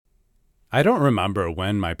I don't remember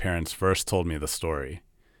when my parents first told me the story.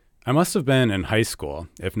 I must have been in high school,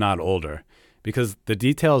 if not older, because the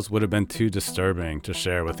details would have been too disturbing to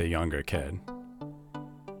share with a younger kid.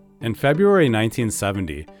 In February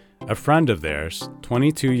 1970, a friend of theirs,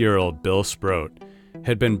 22-year-old Bill Sproat,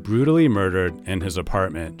 had been brutally murdered in his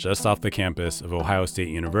apartment just off the campus of Ohio State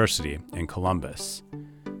University in Columbus.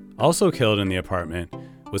 Also killed in the apartment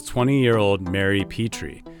was 20-year-old Mary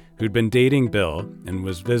Petry, who'd been dating Bill and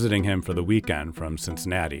was visiting him for the weekend from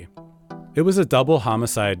Cincinnati. It was a double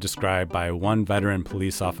homicide described by one veteran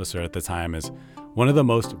police officer at the time as one of the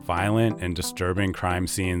most violent and disturbing crime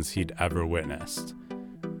scenes he'd ever witnessed.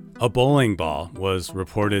 A bowling ball was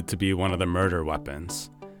reported to be one of the murder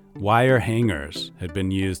weapons. Wire hangers had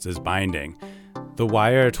been used as binding, the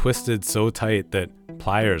wire twisted so tight that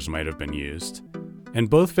pliers might have been used. And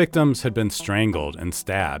both victims had been strangled and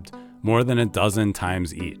stabbed more than a dozen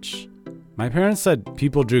times each. My parents said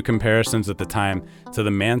people drew comparisons at the time to the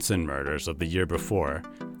Manson murders of the year before.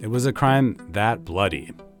 It was a crime that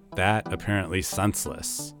bloody, that apparently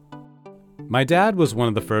senseless. My dad was one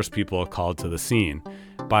of the first people called to the scene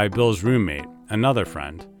by Bill's roommate, another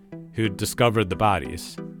friend, who'd discovered the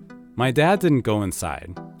bodies. My dad didn't go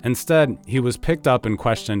inside. Instead, he was picked up and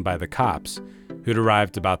questioned by the cops, who'd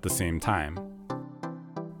arrived about the same time.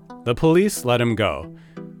 The police let him go,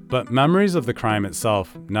 but memories of the crime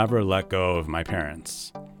itself never let go of my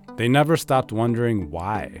parents. They never stopped wondering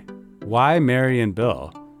why. Why Mary and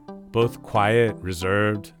Bill, both quiet,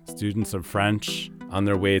 reserved students of French on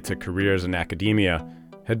their way to careers in academia,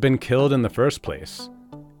 had been killed in the first place.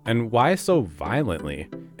 And why so violently?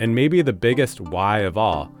 And maybe the biggest why of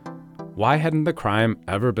all, why hadn't the crime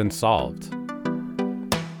ever been solved?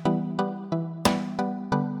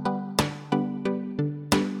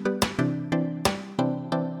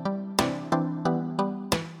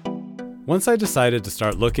 Once I decided to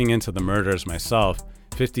start looking into the murders myself,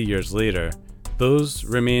 50 years later, those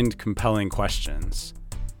remained compelling questions.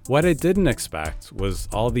 What I didn't expect was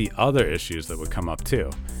all the other issues that would come up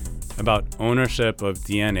too, about ownership of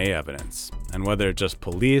DNA evidence, and whether just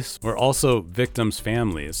police or also victims'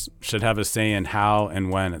 families should have a say in how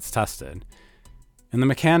and when it's tested, and the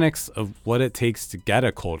mechanics of what it takes to get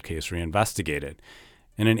a cold case reinvestigated,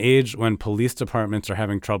 in an age when police departments are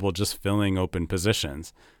having trouble just filling open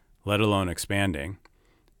positions, let alone expanding,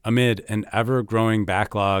 amid an ever-growing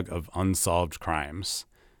backlog of unsolved crimes.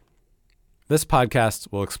 This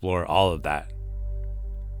podcast will explore all of that.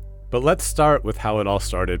 But let's start with how it all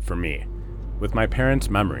started for me, with my parents'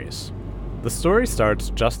 memories. The story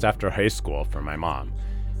starts just after high school for my mom.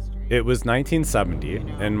 It was 1970,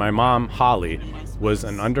 and my mom, Holly, was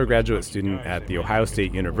an undergraduate student at The Ohio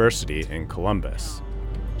State University in Columbus.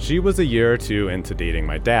 She was a year or two into dating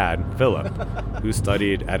my dad, Philip, who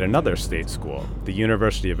studied at another state school, the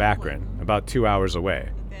University of Akron, about 2 hours away.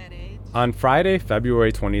 On Friday,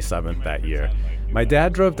 February 27th that year, my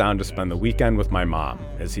dad drove down to spend the weekend with my mom,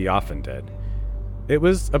 as he often did. It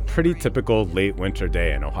was a pretty typical late winter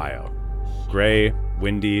day in Ohio. Gray,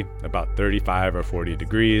 windy, about 35 or 40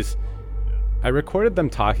 degrees. I recorded them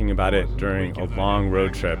talking about it during a long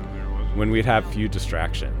road trip when we'd have few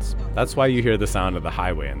distractions. That's why you hear the sound of the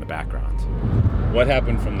highway in the background. What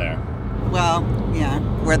happened from there? Well, yeah,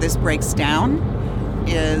 where this breaks down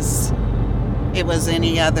is it was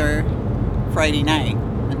any other Friday night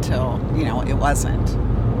until, it wasn't.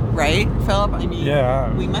 Right, Philip? I mean,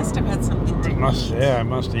 yeah. We must have had something to eat. I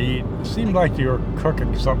must eat. It seemed like you were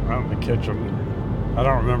cooking something out in the kitchen. I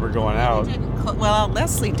don't remember going out. We didn't cook. Well,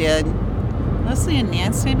 Leslie did. Leslie and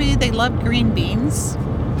Nancy, maybe they loved green beans.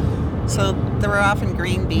 So there were often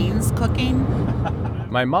green beans cooking.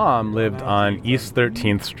 My mom lived on East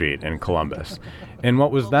 13th Street in Columbus, in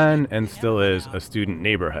what was then and still is a student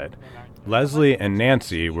neighborhood. Leslie and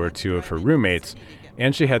Nancy were two of her roommates,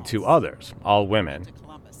 and she had two others, all women.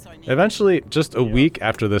 Eventually, just a week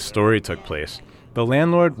after this story took place, the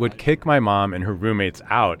landlord would kick my mom and her roommates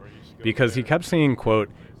out because he kept seeing, quote,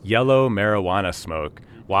 yellow marijuana smoke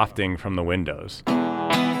wafting from the windows,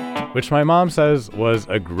 which my mom says was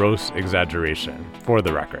a gross exaggeration, for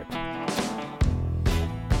the record.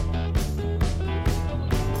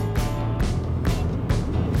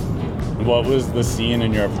 What was the scene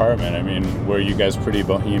in your apartment? I mean, were you guys pretty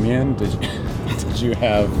bohemian? Did you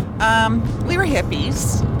have... We were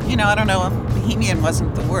hippies. I don't know if bohemian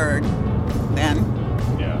wasn't the word then.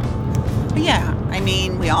 Yeah. But yeah, I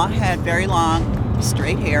mean, we all had very long,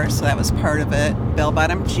 straight hair, so that was part of it.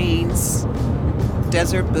 Bell-bottom jeans,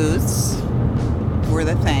 desert boots were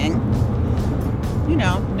the thing.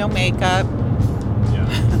 No makeup.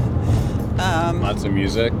 Yeah. Lots of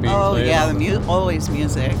music being played. Oh, yeah, always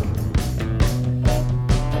music.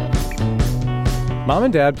 Mom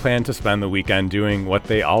and Dad planned to spend the weekend doing what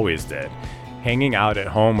they always did, hanging out at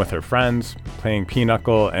home with her friends, playing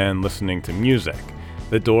pinochle, and listening to music.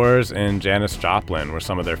 The Doors and Janis Joplin were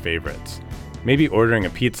some of their favorites. Maybe ordering a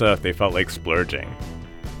pizza if they felt like splurging.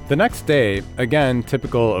 The next day, again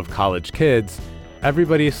typical of college kids,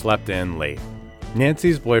 everybody slept in late.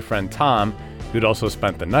 Nancy's boyfriend Tom, who'd also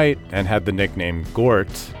spent the night and had the nickname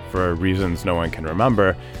Gort for reasons no one can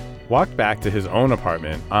remember, walked back to his own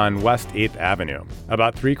apartment on West 8th Avenue,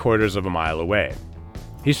 about 3/4 of a mile away.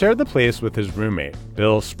 He shared the place with his roommate,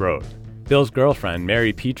 Bill Sproat. Bill's girlfriend,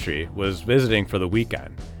 Mary Petry, was visiting for the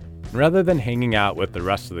weekend. Rather than hanging out with the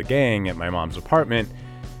rest of the gang at my mom's apartment,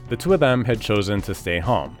 the two of them had chosen to stay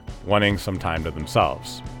home, wanting some time to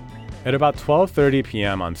themselves. At about 12:30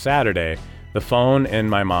 p.m. on Saturday, the phone in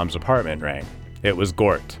my mom's apartment rang. It was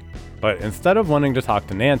Gort. But instead of wanting to talk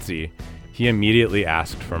to Nancy, he immediately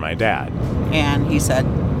asked for my dad. And he said,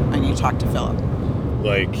 I need to talk to Philip.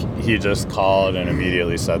 Like, he just called and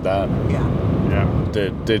immediately said that? Yeah.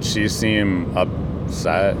 Did she seem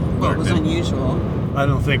upset? Well, it was unusual. I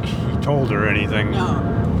don't think he told her anything.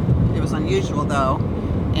 No, it was unusual though,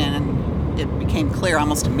 and it became clear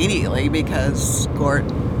almost immediately because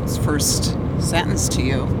Gort's first sentence to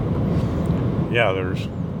you. Yeah, there's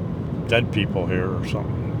dead people here or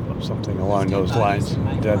something along those lines.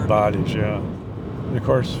 Dead bodies, yeah. And of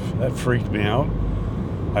course, that freaked me out.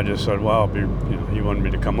 I just said, well, he wanted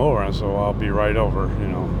me to come over, and so I'll be right over,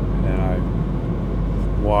 and I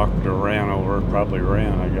walked or ran over, probably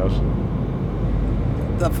ran, I guess.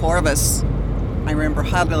 The four of us, I remember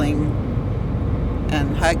huddling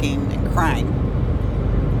and hugging and crying,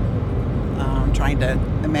 trying to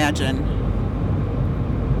imagine,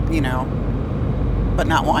 but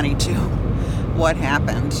not wanting to, what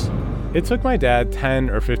happened. It took my dad 10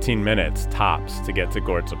 or 15 minutes tops to get to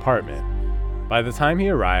Gort's apartment. By the time he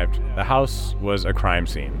arrived, the house was a crime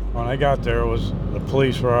scene. When I got there, the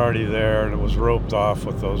police were already there, and it was roped off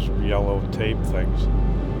with those yellow tape things.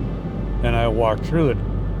 And I walked through the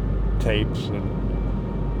tapes, and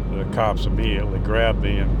the cops immediately grabbed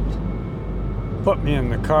me and put me in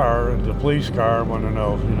the car, the police car, wanted to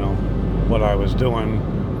know, what I was doing.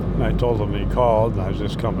 And I told them he called, and I was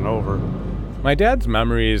just coming over. My dad's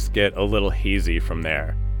memories get a little hazy from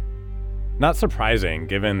there. Not surprising,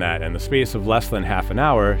 given that in the space of less than half an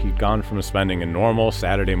hour, he'd gone from spending a normal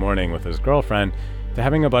Saturday morning with his girlfriend to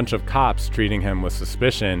having a bunch of cops treating him with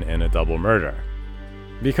suspicion in a double murder.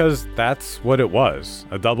 Because that's what it was,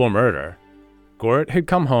 a double murder. Gort had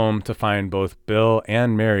come home to find both Bill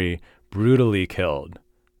and Mary brutally killed,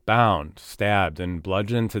 bound, stabbed, and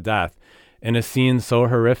bludgeoned to death in a scene so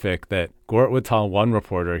horrific that Gort would tell one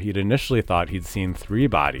reporter he'd initially thought he'd seen 3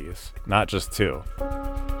 bodies, not just 2.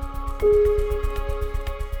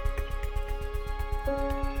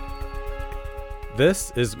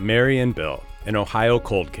 This is Mary and Bill, an Ohio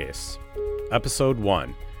cold case. Episode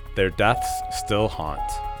 1, Their Deaths Still Haunt.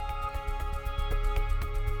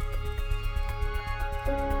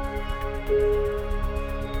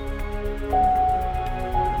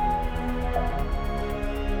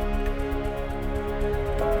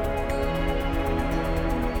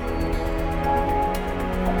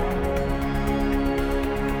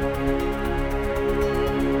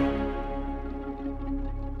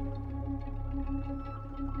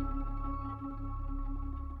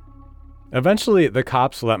 Eventually, the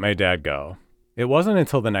cops let my dad go. It wasn't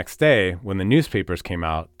until the next day, when the newspapers came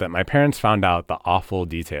out, that my parents found out the awful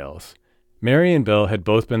details. Mary and Bill had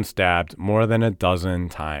both been stabbed more than a dozen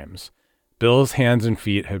times. Bill's hands and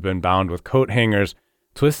feet had been bound with coat hangers,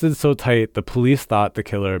 twisted so tight the police thought the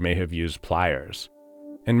killer may have used pliers.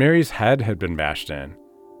 And Mary's head had been bashed in.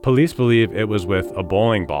 Police believe it was with a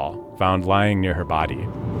bowling ball found lying near her body.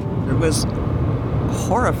 It was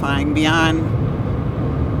horrifying beyond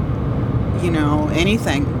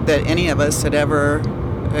anything that any of us had ever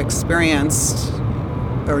experienced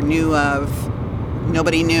or knew of.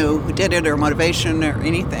 Nobody knew who did it or motivation or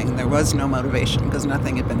anything. There was no motivation because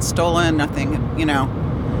nothing had been stolen, nothing,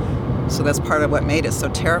 So that's part of what made it so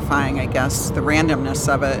terrifying, I guess, the randomness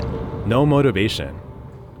of it. No motivation.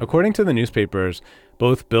 According to the newspapers,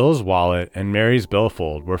 both Bill's wallet and Mary's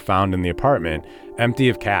billfold were found in the apartment, empty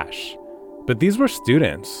of cash. But these were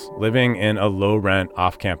students living in a low-rent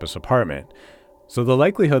off-campus apartment. So the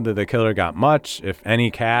likelihood that the killer got much, if any,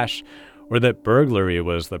 cash, or that burglary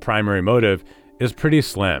was the primary motive is pretty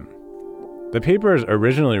slim. The papers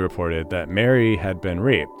originally reported that Mary had been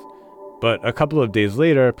raped, but a couple of days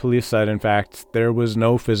later, police said, in fact, there was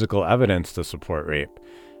no physical evidence to support rape,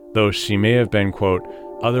 though she may have been, quote,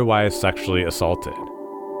 otherwise sexually assaulted.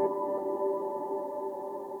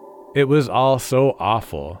 It was all so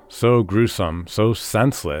awful, so gruesome, so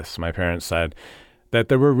senseless, my parents said, that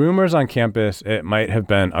there were rumors on campus it might have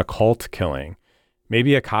been a cult killing,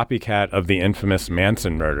 maybe a copycat of the infamous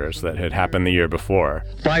Manson murders that had happened the year before.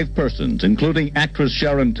 5 persons, including actress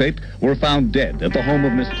Sharon Tate, were found dead at the home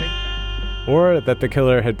of Miss Tate. Or that the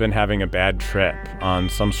killer had been having a bad trip on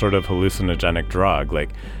some sort of hallucinogenic drug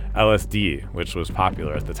like LSD, which was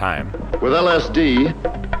popular at the time. With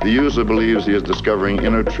LSD, the user believes he is discovering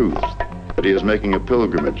inner truth, that he is making a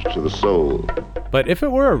pilgrimage to the soul. But if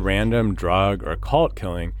it were a random drug or cult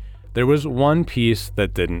killing, there was one piece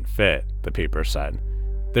that didn't fit, the paper said.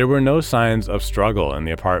 There were no signs of struggle in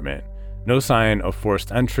the apartment, no sign of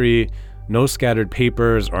forced entry, no scattered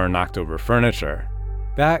papers or knocked over furniture.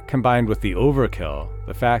 That, combined with the overkill,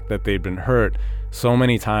 the fact that they'd been hurt so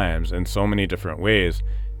many times in so many different ways,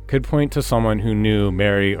 could point to someone who knew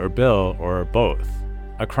Mary or Bill or both.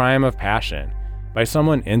 A crime of passion, by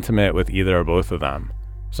someone intimate with either or both of them,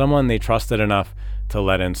 someone they trusted enough to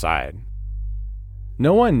let inside.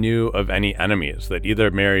 No one knew of any enemies that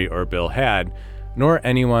either Mary or Bill had, nor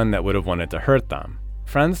anyone that would have wanted to hurt them.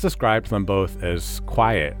 Friends described them both as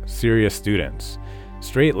quiet, serious students,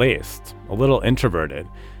 straight-laced, a little introverted,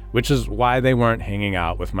 which is why they weren't hanging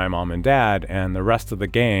out with my mom and dad and the rest of the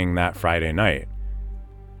gang that Friday night.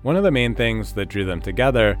 One of the main things that drew them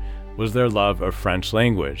together was their love of French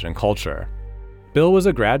language and culture. Bill was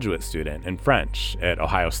a graduate student in French at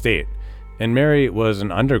Ohio State, and Mary was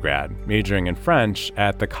an undergrad majoring in French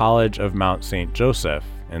at the College of Mount St. Joseph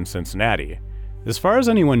in Cincinnati. As far as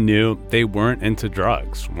anyone knew, they weren't into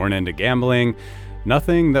drugs, weren't into gambling,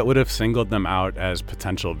 nothing that would have singled them out as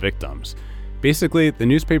potential victims. Basically, the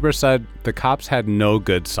newspaper said the cops had no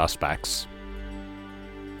good suspects.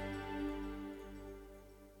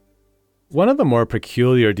 One of the more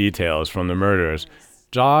peculiar details from the murders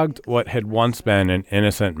jogged what had once been an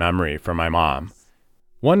innocent memory for my mom.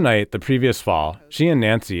 One night, the previous fall, she and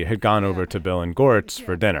Nancy had gone over to Bill and Gort's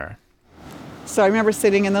for dinner. So I remember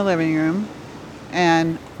sitting in the living room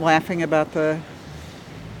and laughing about the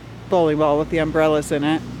bowling ball with the umbrellas in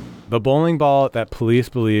it. The bowling ball that police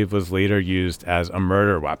believe was later used as a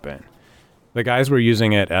murder weapon. The guys were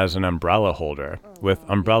using it as an umbrella holder, with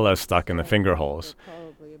umbrellas stuck in the finger holes.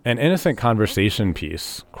 An innocent conversation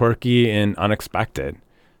piece, quirky and unexpected.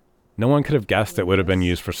 No one could have guessed it would have been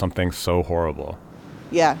used for something so horrible.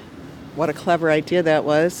 Yeah, what a clever idea that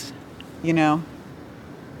was. You know,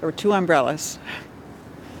 there were 2 umbrellas.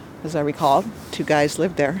 As I recall, 2 guys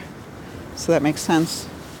lived there. So that makes sense.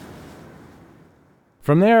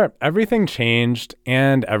 From there, everything changed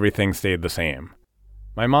and everything stayed the same.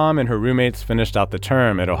 My mom and her roommates finished out the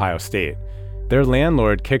term at Ohio State. Their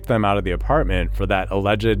landlord kicked them out of the apartment for that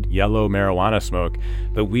alleged yellow marijuana smoke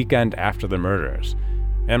the weekend after the murders.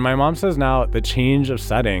 And my mom says now the change of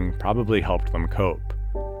setting probably helped them cope.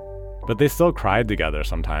 But they still cried together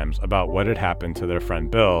sometimes about what had happened to their friend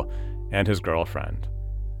Bill and his girlfriend.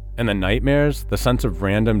 And the nightmares, the sense of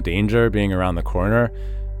random danger being around the corner,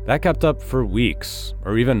 that kept up for weeks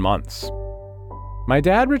or even months. My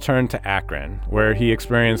dad returned to Akron, where he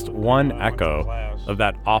experienced one echo of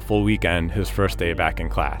that awful weekend his first day back in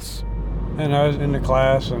class. And I was in the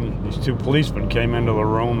class, and these 2 policemen came into the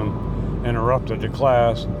room and interrupted the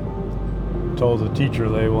class. Told the teacher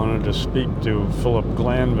they wanted to speak to Philip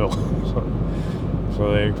Glanville.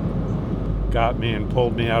 so they got me and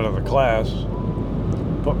pulled me out of the class,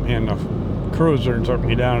 put me in the cruiser and took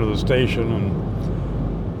me down to the station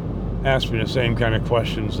and asked me the same kind of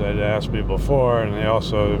questions they'd asked me before, and they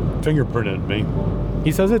also fingerprinted me.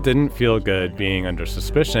 He says it didn't feel good being under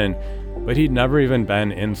suspicion, but he'd never even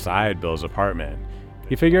been inside Bill's apartment.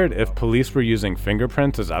 He figured if police were using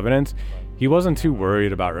fingerprints as evidence, he wasn't too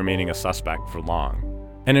worried about remaining a suspect for long.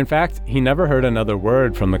 And in fact, he never heard another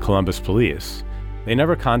word from the Columbus police. They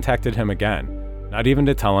never contacted him again, not even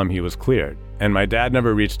to tell him he was cleared. And my dad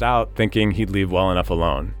never reached out thinking he'd leave well enough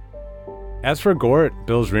alone. As for Gort,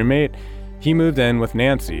 Bill's roommate, he moved in with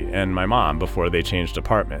Nancy and my mom before they changed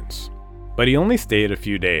apartments. But he only stayed a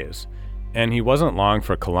few days, and he wasn't long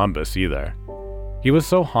for Columbus either. He was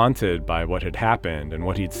so haunted by what had happened and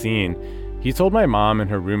what he'd seen, he told my mom and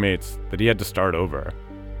her roommates that he had to start over.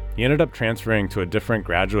 He ended up transferring to a different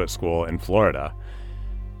graduate school in Florida.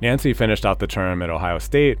 Nancy finished out the term at Ohio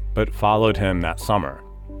State, but followed him that summer.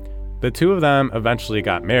 The 2 of them eventually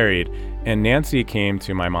got married, and Nancy came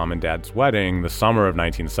to my mom and dad's wedding the summer of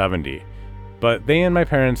 1970. But they and my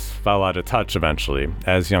parents fell out of touch eventually,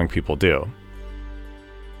 as young people do.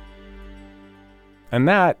 And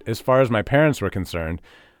that, as far as my parents were concerned,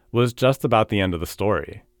 was just about the end of the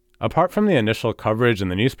story. Apart from the initial coverage in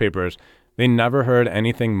the newspapers, they never heard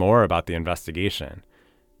anything more about the investigation.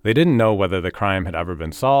 They didn't know whether the crime had ever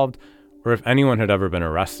been solved or if anyone had ever been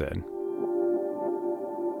arrested.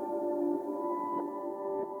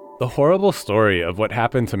 The horrible story of what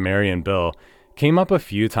happened to Mary and Bill came up a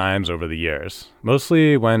few times over the years,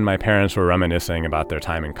 mostly when my parents were reminiscing about their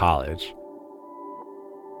time in college.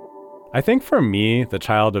 I think for me, the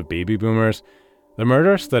child of baby boomers, the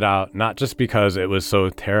murder stood out not just because it was so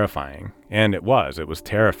terrifying, and it was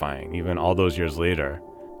terrifying even all those years later,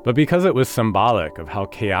 but because it was symbolic of how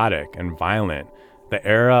chaotic and violent the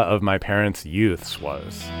era of my parents' youths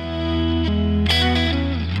was.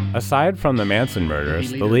 Aside from the Manson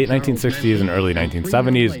murders, the late 1960s and early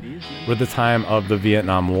 1970s were the time of the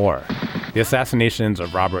Vietnam War, the assassinations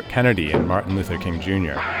of Robert Kennedy and Martin Luther King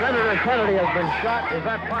Jr., Senator Kennedy has been shot. Is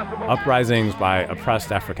that possible? uprisings by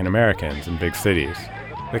oppressed African Americans in big cities,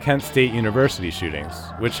 the Kent State University shootings,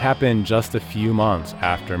 which happened just a few months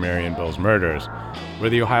after Mary and Bill's murders, where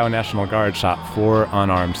the Ohio National Guard shot 4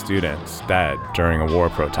 unarmed students dead during a war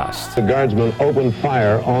protest. The guardsmen opened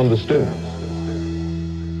fire on the students.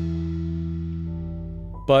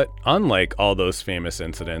 But unlike all those famous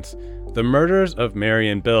incidents, the murders of Mary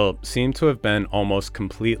and Bill seem to have been almost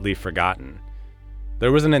completely forgotten.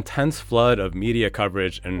 There was an intense flood of media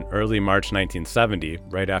coverage in early March 1970,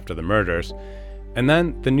 right after the murders, and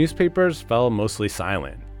then the newspapers fell mostly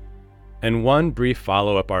silent. In one brief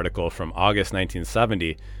follow-up article from August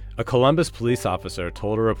 1970, a Columbus police officer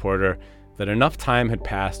told a reporter that enough time had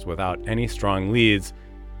passed without any strong leads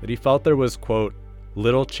that he felt there was, quote,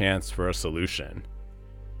 little chance for a solution.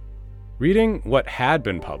 Reading what had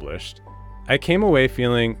been published, I came away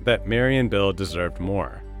feeling that Mary and Bill deserved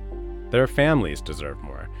more. Their families deserved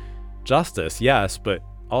more. Justice, yes, but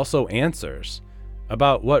also answers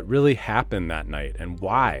about what really happened that night and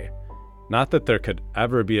why. Not that there could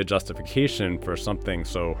ever be a justification for something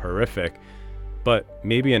so horrific, but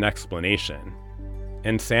maybe an explanation.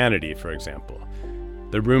 Insanity, for example.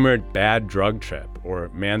 The rumored bad drug trip or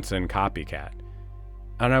Manson copycat.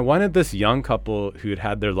 And I wanted this young couple who'd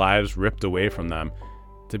had their lives ripped away from them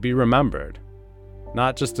to be remembered,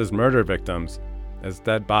 not just as murder victims, as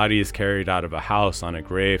dead bodies carried out of a house on a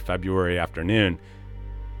gray February afternoon,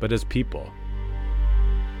 but as people.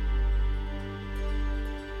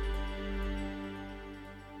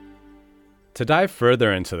 To dive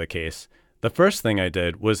further into the case, the first thing I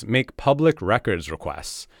did was make public records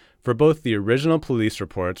requests for both the original police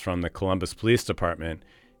reports from the Columbus Police Department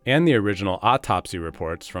and the original autopsy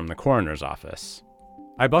reports from the coroner's office.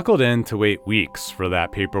 I buckled in to wait weeks for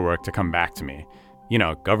that paperwork to come back to me. You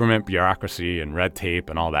know, government bureaucracy and red tape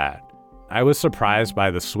and all that. I was surprised by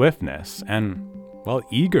the swiftness and, well,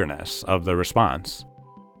 eagerness of the response.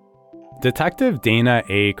 Detective Dana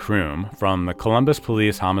A. Kroom from the Columbus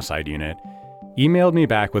Police Homicide Unit emailed me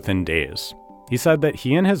back within days. He said that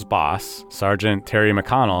he and his boss, Sergeant Terry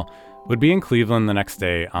McConnell, would be in Cleveland the next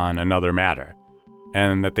day on another matter,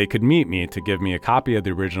 and that they could meet me to give me a copy of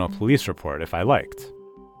the original police report if I liked.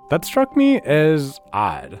 That struck me as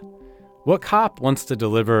odd. What cop wants to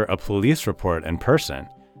deliver a police report in person?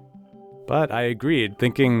 But I agreed,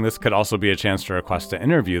 thinking this could also be a chance to request to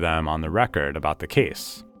interview them on the record about the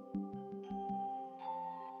case.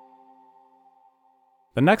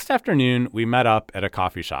 The next afternoon, we met up at a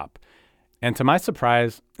coffee shop, and to my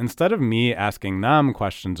surprise, instead of me asking them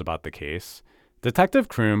questions about the case, Detective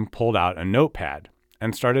Kroom pulled out a notepad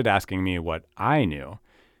and started asking me what I knew.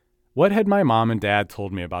 What had my mom and dad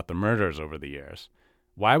told me about the murders over the years?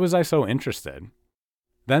 Why was I so interested?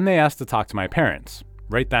 Then they asked to talk to my parents,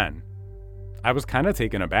 right then. I was kind of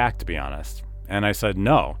taken aback, to be honest, and I said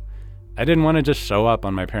no. I didn't want to just show up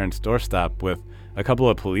on my parents' doorstep with a couple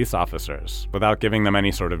of police officers without giving them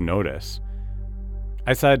any sort of notice.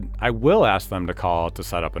 I said I will ask them to call to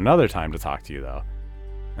set up another time to talk to you, though,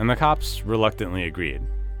 and the cops reluctantly agreed.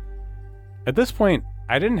 At this point,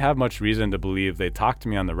 I didn't have much reason to believe they'd talk to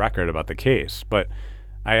me on the record about the case, but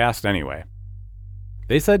I asked anyway.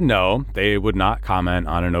 They said no, they would not comment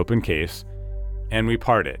on an open case, and we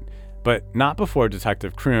parted, but not before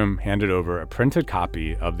Detective Kroom handed over a printed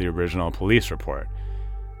copy of the original police report.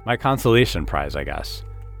 My consolation prize, I guess.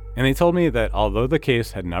 And they told me that although the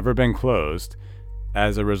case had never been closed,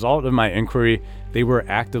 as a result of my inquiry, they were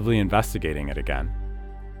actively investigating it again.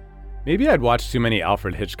 Maybe I'd watched too many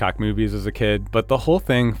Alfred Hitchcock movies as a kid, but the whole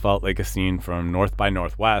thing felt like a scene from North by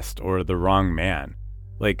Northwest or The Wrong Man.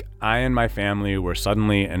 Like I and my family were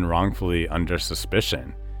suddenly and wrongfully under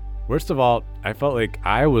suspicion. Worst of all, I felt like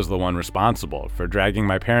I was the one responsible for dragging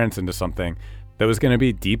my parents into something that was going to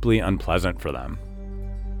be deeply unpleasant for them.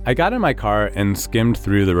 I got in my car and skimmed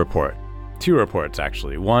through the report. 2 reports,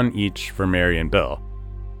 actually, one each for Mary and Bill.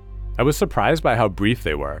 I was surprised by how brief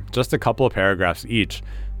they were, just a couple of paragraphs each,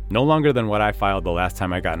 no longer than what I filed the last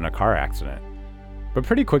time I got in a car accident. But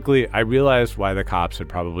pretty quickly, I realized why the cops had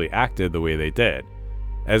probably acted the way they did.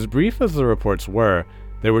 As brief as the reports were,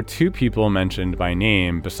 there were 2 people mentioned by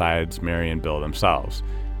name besides Mary and Bill themselves.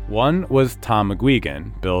 One was Tom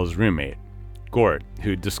McGuigan, Bill's roommate, Gort,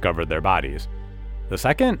 who'd discovered their bodies. The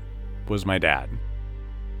second was my dad.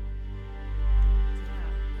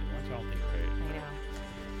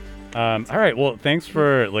 All right, well, thanks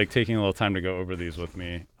for taking a little time to go over these with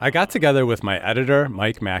me. I got together with my editor,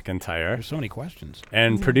 Mike McIntyre. There's so many questions.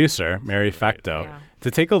 And producer, Mary Fecto, to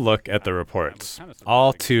take a look at the reports,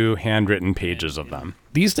 all 2 handwritten pages of them.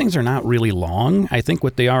 These things are not really long. I think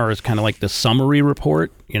what they are is kind of like the summary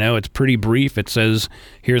report. It's pretty brief. It says,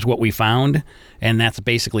 here's what we found, and that's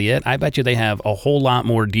basically it. I bet you they have a whole lot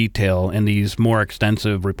more detail in these more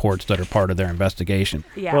extensive reports that are part of their investigation.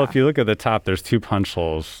 Yeah. Well, if you look at the top, there's 2 punch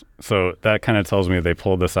holes. So that kind of tells me they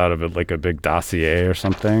pulled this out of it like a big dossier or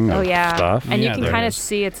something of stuff. And you can kind of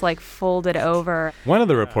see it's folded over. One of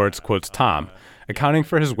the reports quotes Tom, accounting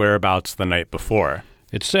for his whereabouts the night before.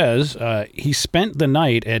 It says he spent the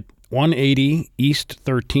night at 180 East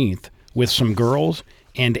 13th with some girls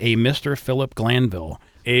and a Mr. Philip Glanville.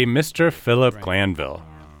 A Mr. Philip Glanville.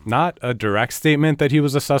 Not a direct statement that he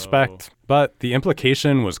was a suspect, but the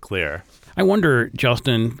implication was clear. I wonder,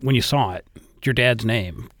 Justin, when you saw it, your dad's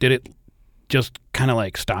name, did it just kind of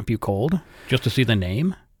stop you cold just to see the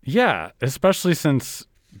name? Yeah, especially since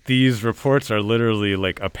these reports are literally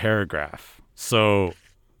a paragraph. So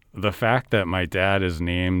the fact that my dad is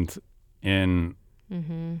named in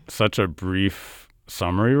such a brief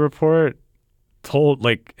summary report told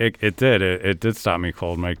it did stop me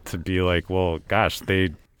cold, Mike, to be well, gosh,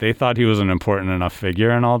 they thought he was an important enough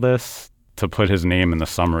figure in all this to put his name in the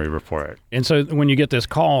summary report. And so when you get this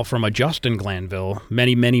call from a Justin Glanville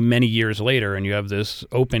many, many, many years later, and you have this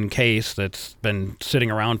open case that's been sitting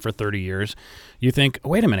around for 30 years, you think,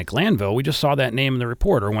 wait a minute, Glanville, we just saw that name in the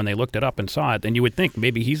report, or when they looked it up and saw it, then you would think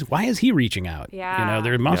maybe why is he reaching out? Yeah.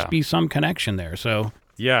 There must be some connection there. So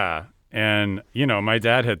yeah. And, my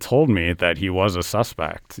dad had told me that he was a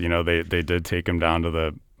suspect. They did take him down to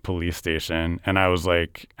the police station. And I was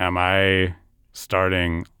like, am I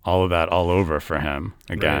starting all of that all over for him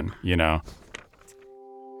again, right.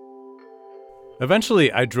 Eventually,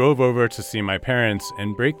 I drove over to see my parents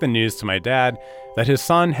and break the news to my dad that his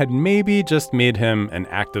son had maybe just made him an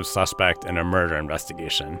active suspect in a murder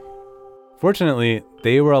investigation. Fortunately,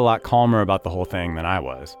 they were a lot calmer about the whole thing than I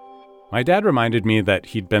was. My dad reminded me that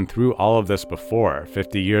he'd been through all of this before,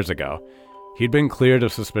 50 years ago. He'd been cleared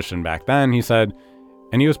of suspicion back then, he said,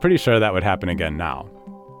 and he was pretty sure that would happen again now.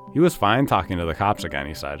 He was fine talking to the cops again,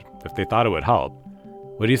 he said, if they thought it would help.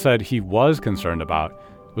 What he said he was concerned about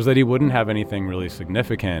was that he wouldn't have anything really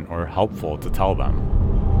significant or helpful to tell them.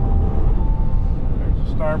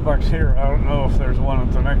 There's a Starbucks here. I don't know if there's one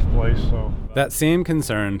at the next place, so... That same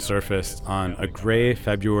concern surfaced on a gray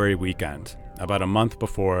February weekend, about a month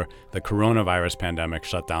before the coronavirus pandemic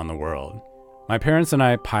shut down the world. My parents and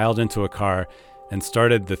I piled into a car and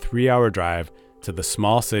started the 3-hour drive to the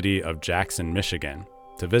small city of Jackson, Michigan,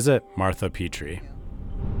 to visit Martha Petry.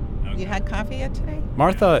 You had coffee yet today?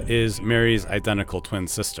 Martha is Mary's identical twin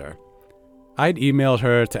sister. I'd emailed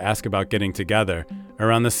her to ask about getting together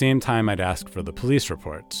around the same time I'd asked for the police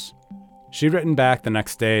reports. She'd written back the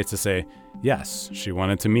next day to say, yes, she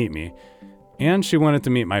wanted to meet me, and she wanted to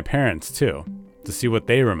meet my parents too, to see what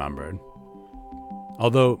they remembered.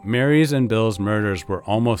 Although Mary's and Bill's murders were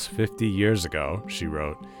almost 50 years ago, she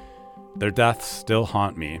wrote, their deaths still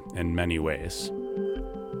haunt me in many ways.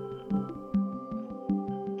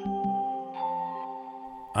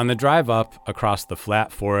 On the drive up across the flat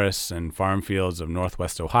forests and farm fields of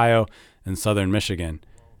northwest Ohio and southern Michigan,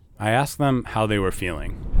 I asked them how they were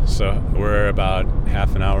feeling. So we're about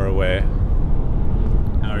half an hour away.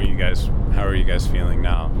 How are you guys feeling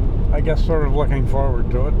now? I guess sort of looking forward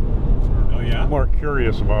to it. Oh yeah? More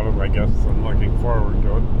curious about it, I guess, than looking forward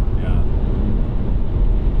to it. Yeah.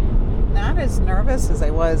 Not as nervous as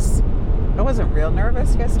I was. I wasn't real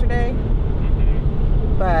nervous yesterday.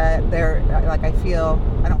 But I don't feel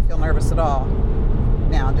nervous at all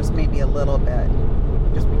now, just maybe a little bit,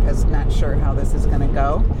 just because not sure how this is going to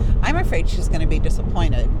go. I'm afraid she's going to be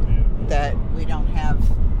disappointed that we don't have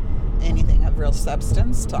anything of real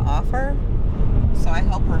substance to offer. So I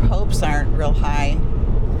hope her hopes aren't real high.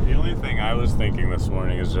 The only thing I was thinking this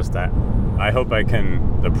morning is just that I hope I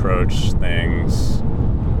can approach things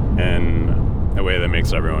in a way that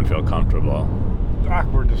makes everyone feel comfortable.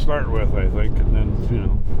 Awkward to start with, I think, and then,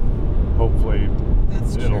 hopefully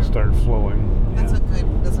it'll start flowing. That's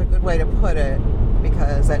a good way to put it,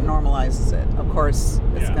 because that normalizes it. Of course,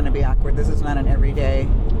 it's going to be awkward. This is not an everyday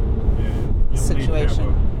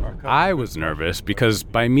situation? I was nervous because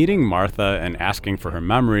by meeting Martha and asking for her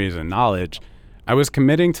memories and knowledge, I was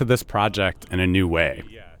committing to this project in a new way.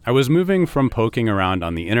 I was moving from poking around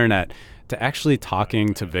on the internet to actually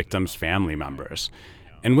talking to victims' family members.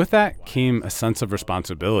 And with that came a sense of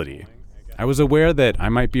responsibility. I was aware that I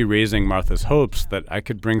might be raising Martha's hopes that I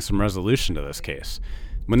could bring some resolution to this case,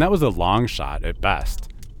 when that was a long shot at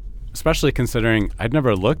best, especially considering I'd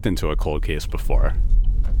never looked into a cold case before.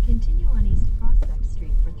 Continue on East Prospect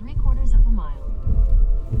Street for 3/4 of a mile.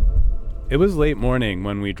 It was late morning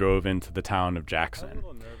when we drove into the town of Jackson.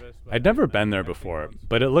 I'd never been there before,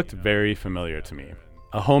 but it looked very familiar to me.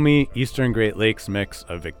 A homey Eastern Great Lakes mix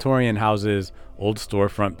of Victorian houses, old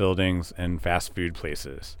storefront buildings, and fast food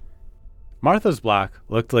places. Martha's block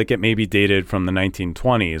looked like it may be dated from the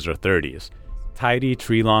 1920s or 30s. Tidy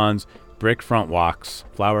tree lawns, brick front walks,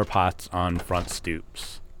 flower pots on front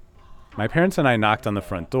stoops. My parents and I knocked on the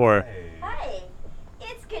front door. Hi,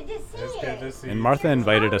 it's good to see you. And Martha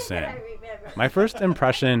invited us in. My first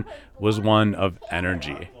impression was one of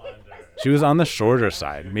energy. She was on the shorter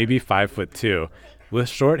side, maybe 5'2", with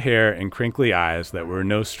short hair and crinkly eyes that were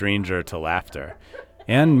no stranger to laughter,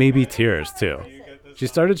 and maybe tears too. She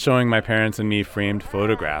started showing my parents and me framed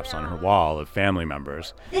photographs on her wall of family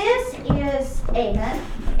members. This is Eamon.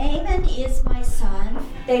 Eamon is my son.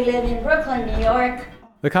 They live in Brooklyn, New York.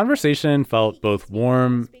 The conversation felt both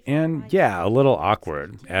warm and, a little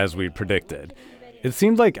awkward, as we predicted. It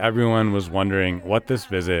seemed like everyone was wondering what this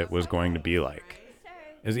visit was going to be like,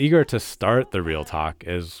 as eager to start the real talk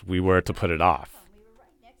as we were to put it off.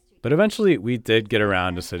 But eventually, we did get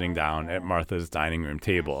around to sitting down at Martha's dining room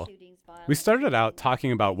table. We started out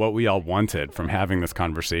talking about what we all wanted from having this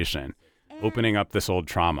conversation, opening up this old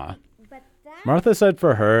trauma. Martha said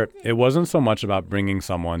for her, it wasn't so much about bringing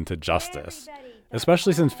someone to justice,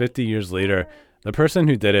 especially since 50 years later, the person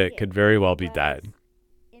who did it could very well be dead.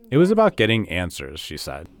 It was about getting answers, she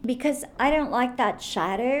said. Because I don't like that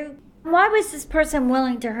shadow. Why was this person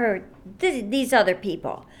willing to hurt these other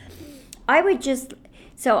people?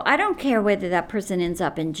 So I don't care whether that person ends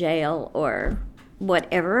up in jail or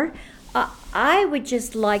whatever. I would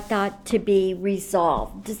just like that to be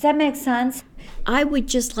resolved. Does that make sense? I would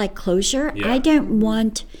just like closure. Yeah. I don't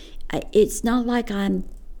want, it's not like I'm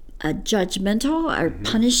judgmental or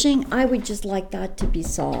punishing. I would just like that to be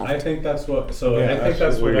solved. I think that's what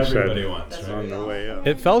everybody wants. Right? On the way up.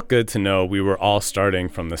 It felt good to know we were all starting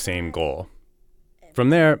from the same goal. From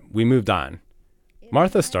there, we moved on.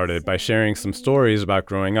 Martha started by sharing some stories about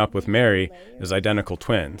growing up with Mary as identical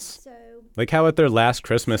twins. Like how at their last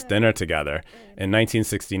Christmas dinner together in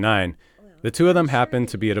 1969, the two of them happened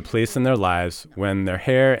to be at a place in their lives when their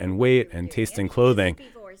hair and weight and taste in clothing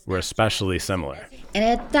were especially similar. And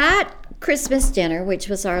at that Christmas dinner, which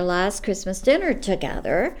was our last Christmas dinner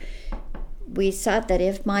together, we said that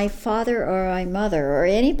if my father or my mother or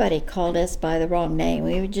anybody called us by the wrong name,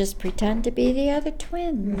 we would just pretend to be the other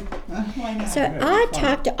twin. Why not? So I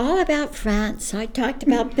talked all about France. I talked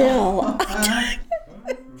about Bill.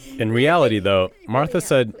 In reality, though, Martha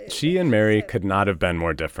said she and Mary could not have been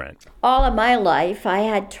more different. All of my life, I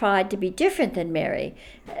had tried to be different than Mary.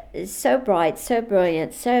 So bright, so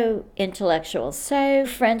brilliant, so intellectual, so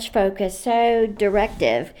French-focused, so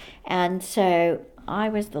directive. And so I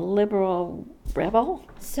was the liberal rebel.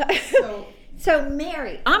 So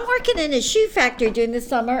Mary, I'm working in a shoe factory during the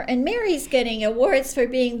summer, and Mary's getting awards for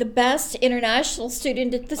being the best international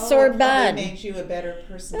student at the Sorbonne. It made you a better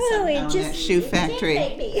person Oh, somehow it in just that shoe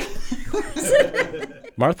factory.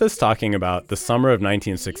 Martha's talking about the summer of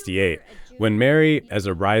 1968, when Mary, as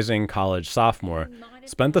a rising college sophomore,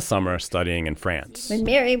 spent the summer studying in France. When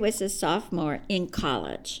Mary was a sophomore in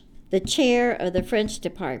college, the chair of the French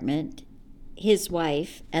department, his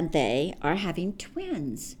wife, and they are having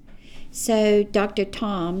twins. So Dr.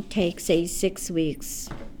 Tom takes a 6 weeks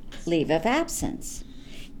leave of absence.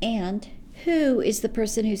 And who is the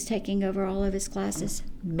person who's taking over all of his classes?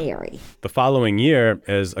 Mary. The following year,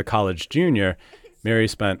 as a college junior, Mary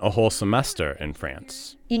spent a whole semester in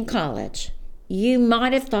France. In college, you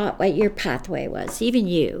might have thought what your pathway was. Even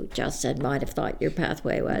you, Justin, might have thought your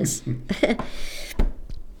pathway was.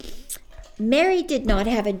 Mary did not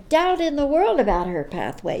have a doubt in the world about her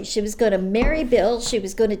pathway. She was going to marry Bill. She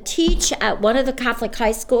was going to teach at one of the Catholic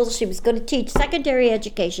high schools. She was going to teach secondary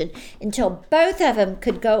education until both of them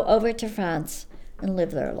could go over to France and live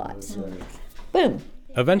their lives. Boom.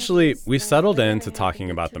 Eventually, we settled into talking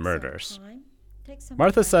about the murders.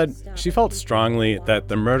 Martha said she felt strongly that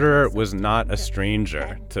the murderer was not a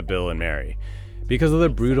stranger to Bill and Mary because of the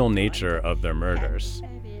brutal nature of their murders.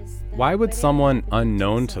 Why would someone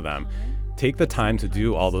unknown to them take the time to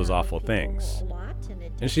do all those awful things?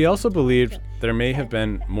 And she also believed there may have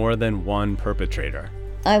been more than one perpetrator.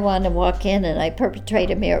 I want to walk in and I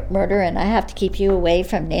perpetrate a murder and I have to keep you away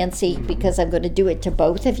from Nancy because I'm going to do it to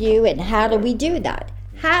both of you. And how do we do that?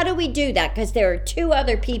 How do we do that? Because there are two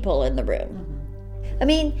other people in the room. I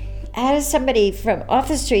mean, how does somebody from off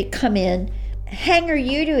the street come in, hanger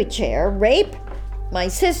you to a chair, rape my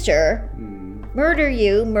sister, murder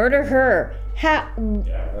you, murder her?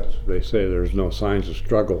 They say there's no signs of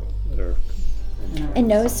struggle there. And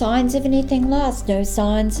no signs of anything lost, no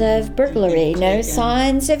signs of burglary, no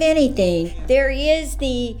signs of anything. There is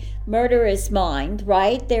the murderous mind,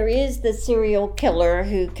 right? There is the serial killer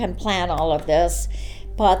who can plan all of this.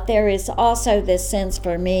 But there is also this sense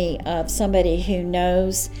for me of somebody who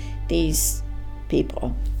knows these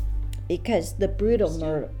people. Because the brutal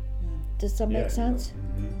murder. Does that make sense?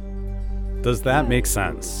 Does that make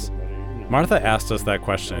sense? Martha asked us that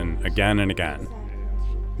question again and again.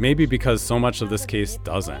 Maybe because so much of this case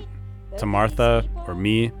doesn't. To Martha, or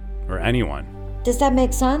me, or anyone. Does that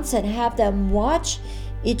make sense? And have them watch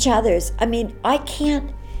each other's. I mean, I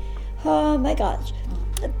can't, oh my gosh.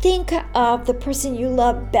 Think of the person you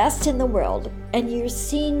love best in the world, and you're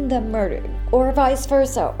seeing them murdered, or vice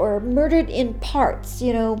versa, or murdered in parts,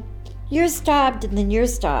 you know. You're stabbed and then you're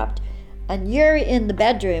stabbed, and you're in the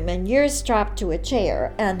bedroom and you're strapped to a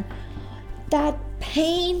chair, and that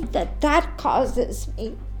pain that causes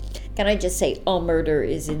me. Can I just say all murder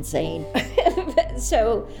is insane?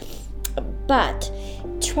 So, but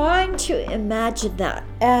trying to imagine that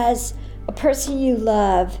as a person you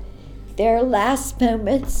love, their last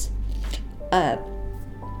moments,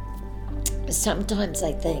 sometimes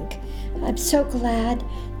I think, I'm so glad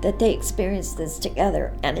that they experienced this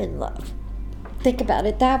together and in love. Think about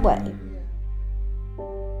it that way.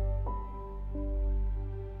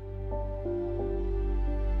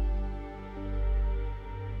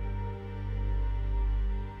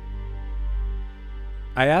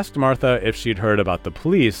 I asked Martha if she'd heard about the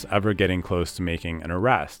police ever getting close to making an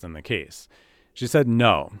arrest in the case. She said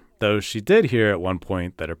no, though she did hear at one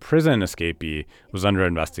point that a prison escapee was under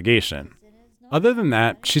investigation. Other than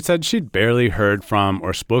that, she said she'd barely heard from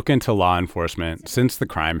or spoken to law enforcement since the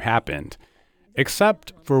crime happened,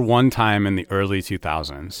 except for one time in the early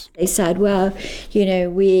 2000s. They said, well, you know,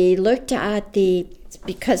 we looked at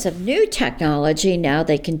because of new technology, now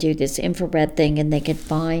they can do this infrared thing and they can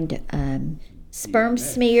find sperm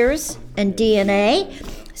smears and DNA.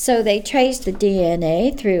 So they traced the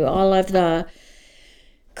DNA through all of the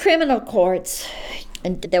criminal courts,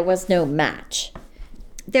 and there was no match.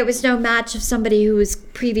 There was no match of somebody who was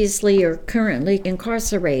previously or currently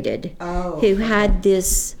incarcerated who had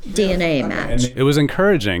this DNA match. It was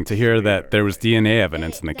encouraging to hear that there was DNA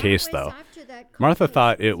evidence in the case, though. Martha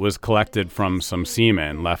thought it was collected from some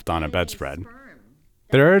semen left on a bedspread.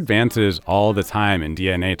 There are advances all the time in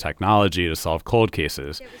DNA technology to solve cold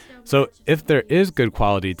cases. So if there is good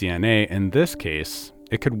quality DNA in this case,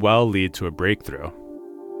 it could well lead to a breakthrough.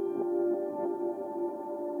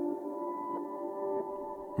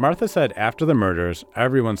 Martha said after the murders,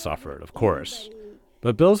 everyone suffered, of course.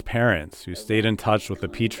 But Bill's parents, who stayed in touch with the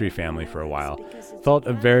Petry family for a while, felt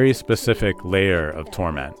a very specific layer of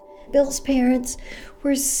torment. Bill's parents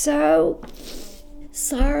were so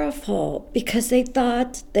sorrowful because they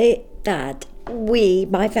thought that we,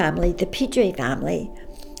 my family, the Petry family,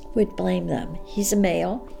 would blame them. He's a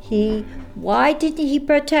male. Why didn't he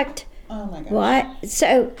protect? Oh my gosh. Why?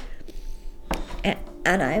 So,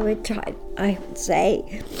 and I would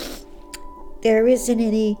say, there isn't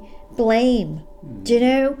any blame. Do you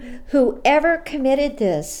know? Whoever committed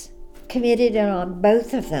this, committed it on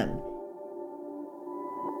both of them.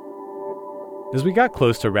 As we got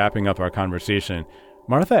close to wrapping up our conversation,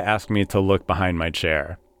 Martha asked me to look behind my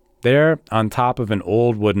chair. There, on top of an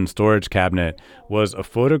old wooden storage cabinet, was a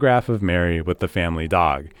photograph of Mary with the family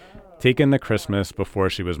dog, taken the Christmas before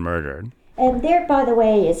she was murdered. And there, by the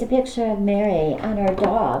way, is a picture of Mary and her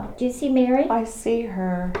dog. Do you see Mary? I see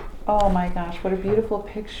her. Oh my gosh, what a beautiful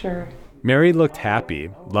picture. Mary looked happy,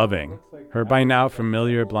 loving. Her by now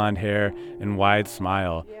familiar blonde hair and wide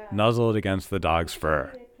smile nuzzled against the dog's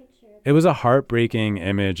fur. It was a heartbreaking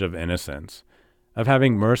image of innocence, of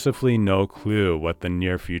having mercifully no clue what the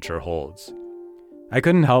near future holds. I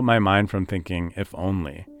couldn't help my mind from thinking, if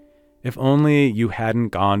only you hadn't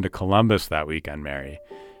gone to Columbus that weekend, Mary.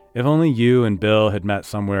 If only you and Bill had met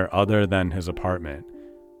somewhere other than his apartment.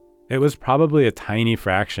 It was probably a tiny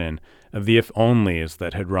fraction of the if-onlys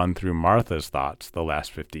that had run through Martha's thoughts the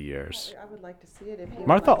last 50 years. I would like to see it if you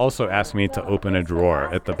Martha also asked me to open a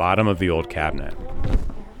drawer at the bottom of the old cabinet.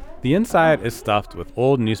 The inside is stuffed with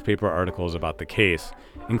old newspaper articles about the case,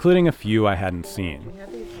 including a few I hadn't seen.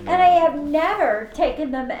 And I have never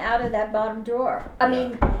taken them out of that bottom drawer. I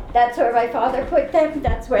mean, that's where my father put them,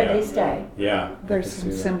 that's where they stay. Yeah. There's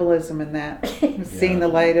some symbolism in that, seeing the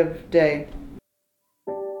light of day.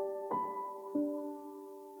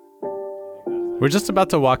 We're just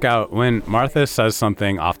about to walk out when Martha says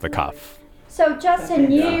something off the cuff. So Justin,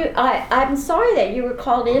 I'm sorry that you were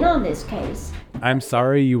called in on this case. I'm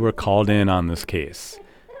sorry you were called in on this case.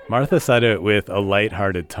 Martha said it with a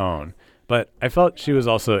lighthearted tone, but I felt she was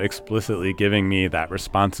also explicitly giving me that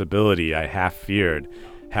responsibility I half feared,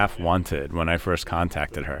 half wanted when I first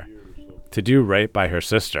contacted her. To do right by her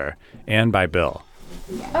sister and by Bill.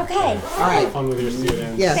 Okay. All right. Have fun with your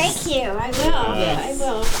students. Yes. Thank you. I will. Yes. I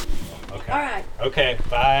will. Okay. All right. Okay,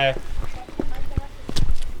 bye.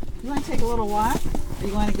 You want to take a little walk, or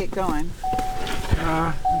you want to get going?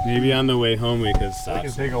 Maybe on the way home we could stop. We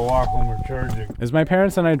can take a walk when we're charging. As my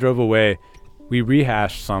parents and I drove away, we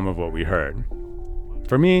rehashed some of what we heard.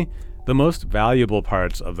 For me, the most valuable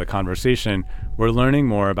parts of the conversation were learning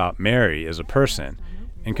more about Mary as a person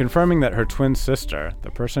and confirming that her twin sister,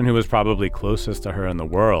 the person who was probably closest to her in the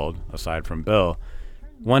world, aside from Bill,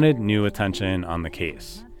 wanted new attention on the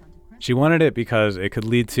case. She wanted it because it could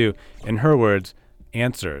lead to, in her words,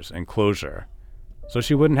 answers and closure. So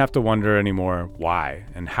she wouldn't have to wonder anymore why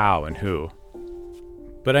and how and who.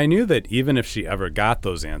 But I knew that even if she ever got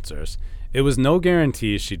those answers, it was no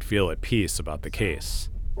guarantee she'd feel at peace about the case.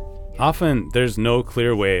 Often, there's no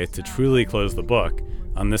clear way to truly close the book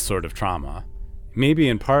on this sort of trauma. Maybe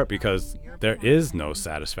in part because there is no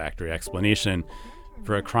satisfactory explanation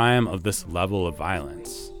for a crime of this level of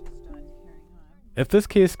violence. If this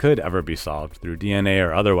case could ever be solved through DNA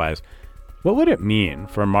or otherwise, what would it mean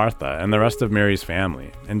for Martha and the rest of Mary's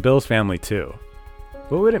family, and Bill's family too?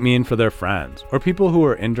 What would it mean for their friends, or people who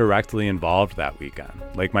were indirectly involved that weekend,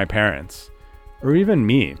 like my parents? Or even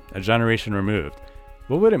me, a generation removed?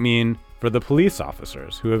 What would it mean for the police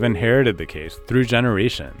officers who have inherited the case through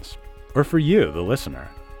generations? Or for you, the listener?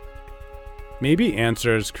 Maybe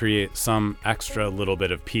answers create some extra little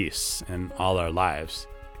bit of peace in all our lives.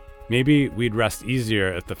 Maybe we'd rest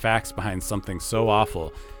easier if the facts behind something so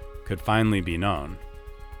awful could finally be known.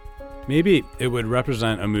 Maybe it would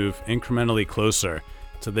represent a move incrementally closer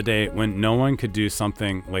to the day when no one could do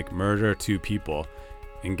something like murder two people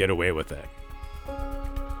and get away with it.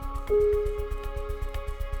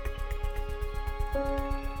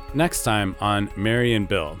 Next time on Mary and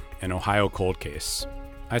Bill, an Ohio cold case,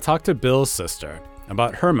 I talked to Bill's sister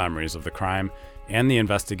about her memories of the crime and the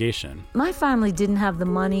investigation. My family didn't have the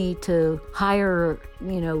money to hire,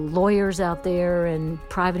 lawyers out there and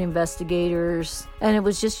private investigators. And it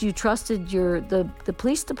was just you trusted the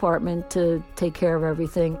police department to take care of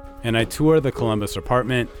everything. And I toured the Columbus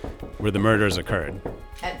apartment where the murders occurred.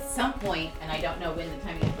 At some point, and I don't know when the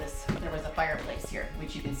timing of this, there was a fireplace here,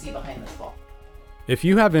 which you can see behind this wall. If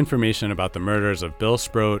you have information about the murders of Bill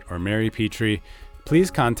Sproat or Mary Petry,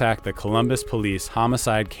 please contact the Columbus Police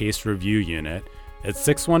Homicide Case Review Unit at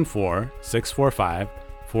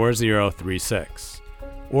 614-645-4036,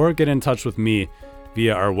 or get in touch with me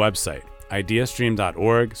via our website,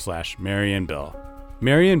 ideastream.org/MaryandBill.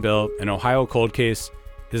 Mary and Bill, an Ohio cold case,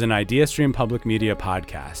 is an IdeaStream public media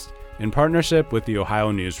podcast in partnership with the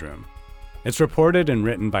Ohio Newsroom. It's reported and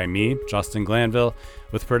written by me, Justin Glanville,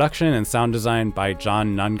 with production and sound design by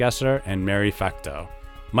John Nungesser and Mary Fecto.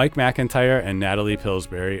 Mike McIntyre and Natalie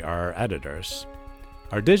Pillsbury are our editors.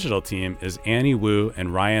 Our digital team is Annie Wu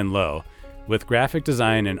and Ryan Lowe, with graphic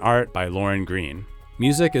design and art by Lauren Green.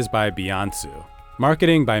 Music is by Beyonce.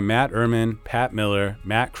 Marketing by Matt Ehrman, Pat Miller,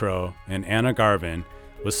 Matt Crow, and Anna Garvin,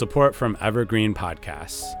 with support from Evergreen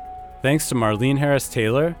Podcasts. Thanks to Marlene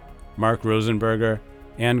Harris-Taylor, Mark Rosenberger,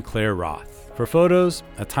 and Claire Roth. For photos,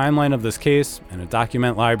 a timeline of this case, and a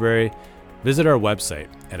document library, visit our website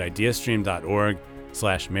at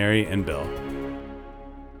ideastream.org/MaryandBill.